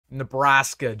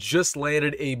Nebraska just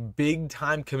landed a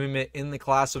big-time commitment in the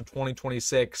class of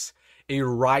 2026. A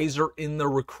riser in the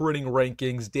recruiting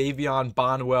rankings, Dveyoun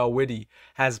Bonwell-Witte,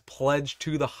 has pledged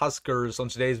to the Huskers. On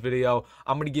today's video,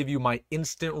 I'm going to give you my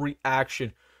instant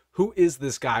reaction. Who is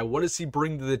this guy? What does he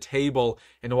bring to the table?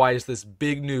 And why is this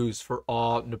big news for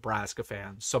all Nebraska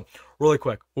fans? So really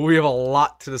quick, we have a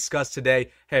lot to discuss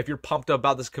today. Hey, if you're pumped up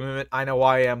about this commitment, I know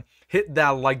I am. Hit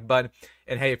that like button.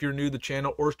 And hey, if you're new to the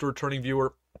channel or just a returning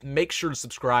viewer, make sure to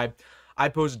subscribe. I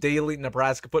post daily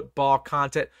Nebraska football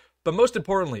content. But most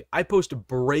importantly, I post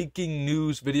breaking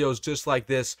news videos just like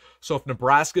this. So if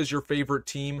Nebraska is your favorite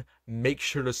team, make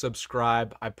sure to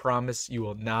subscribe. I promise you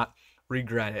will not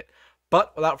regret it.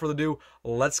 But without further ado,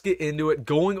 let's get into it.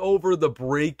 Going over the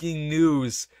breaking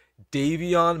news,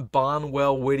 Dveyoun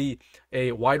Bonwell-Witte,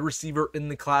 a wide receiver in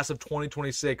the class of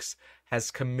 2026, has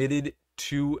committed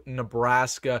to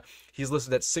Nebraska. He's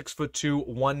listed at 6'2",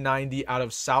 190 out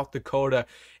of South Dakota.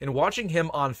 And watching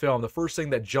him on film, the first thing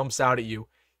that jumps out at you,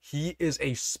 he is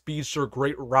a speedster,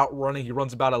 great route running. He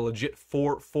runs about a legit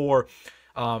 4.4.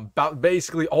 About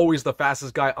basically always the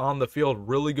fastest guy on the field.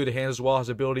 Really good hands as well. Has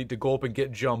ability to go up and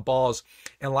get jump balls.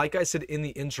 And like I said in the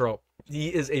intro, he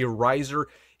is a riser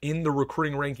in the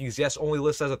recruiting rankings. Yes, only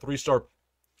listed as a 3-star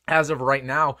as of right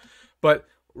now, but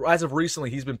as of recently,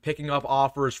 he's been picking up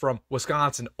offers from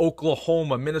Wisconsin,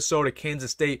 Oklahoma, Minnesota,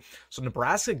 Kansas State. So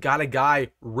Nebraska got a guy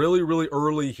really, really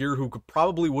early here who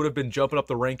probably would have been jumping up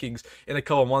the rankings in a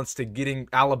couple months to getting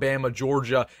Alabama,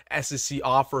 Georgia, SEC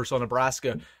offers. So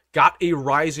Nebraska got a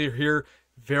riser here.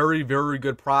 Very, very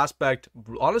good prospect.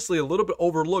 Honestly, a little bit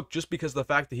overlooked just because of the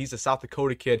fact that he's a South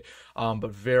Dakota kid,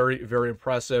 but very, very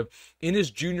impressive. In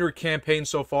his junior campaign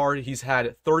so far, he's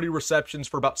had 30 receptions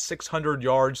for about 600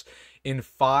 yards in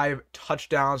 5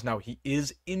 touchdowns. Now, he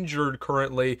is injured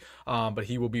currently, but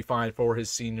he will be fine for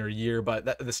his senior year.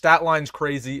 But the stat line's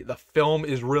crazy. The film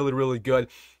is really, really good.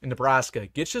 And Nebraska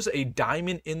gets just a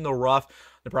diamond in the rough.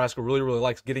 Nebraska really, really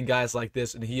likes getting guys like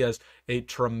this, and he has a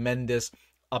tremendous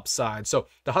upside. So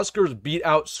the Huskers beat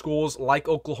out schools like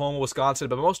Oklahoma, Wisconsin,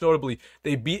 but most notably,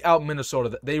 they beat out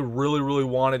Minnesota. They really, really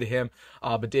wanted him.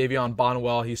 But Dveyoun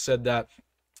Bonwell, he said that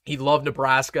he loved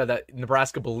Nebraska, that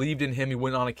Nebraska believed in him. He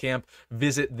went on a camp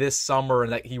visit this summer,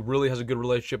 and that he really has a good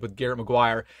relationship with Garrett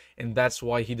McGuire, and that's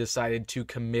why he decided to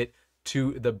commit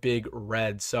to the Big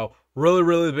Red. So really,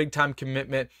 really big time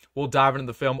commitment. We'll dive into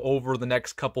the film over the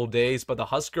next couple days, but the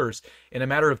Huskers, in a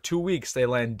matter of 2 weeks, they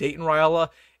land Dayton Raiola,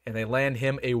 and they land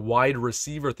him a wide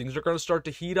receiver. Things are going to start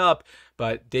to heat up,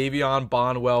 but Dveyoun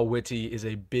Bonwell-Witte is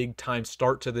a big-time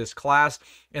start to this class.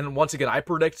 And once again, I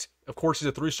predict, of course, he's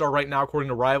a 3-star right now, according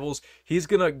to Rivals. He's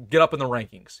going to get up in the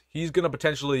rankings. He's going to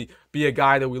potentially be a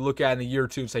guy that we look at in a year or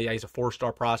two and say, yeah, he's a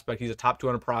 4-star prospect. He's a top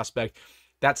 200 prospect.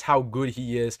 That's how good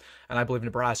he is. And I believe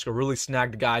Nebraska really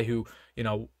snagged a guy who,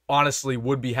 honestly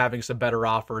would be having some better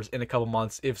offers in a couple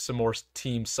months if some more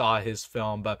teams saw his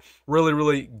film. But really,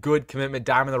 really good commitment,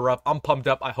 diamond in the rough. I'm pumped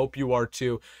up. I hope you are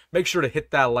too. Make sure to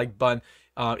hit that like button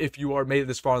if you are made it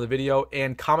this far in the video,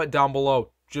 and comment down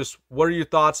below just what are your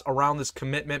thoughts around this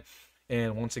commitment.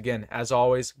 And once again, as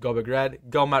always, go Big Red,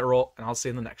 go Matt Rhule, and I'll see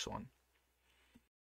you in the next one.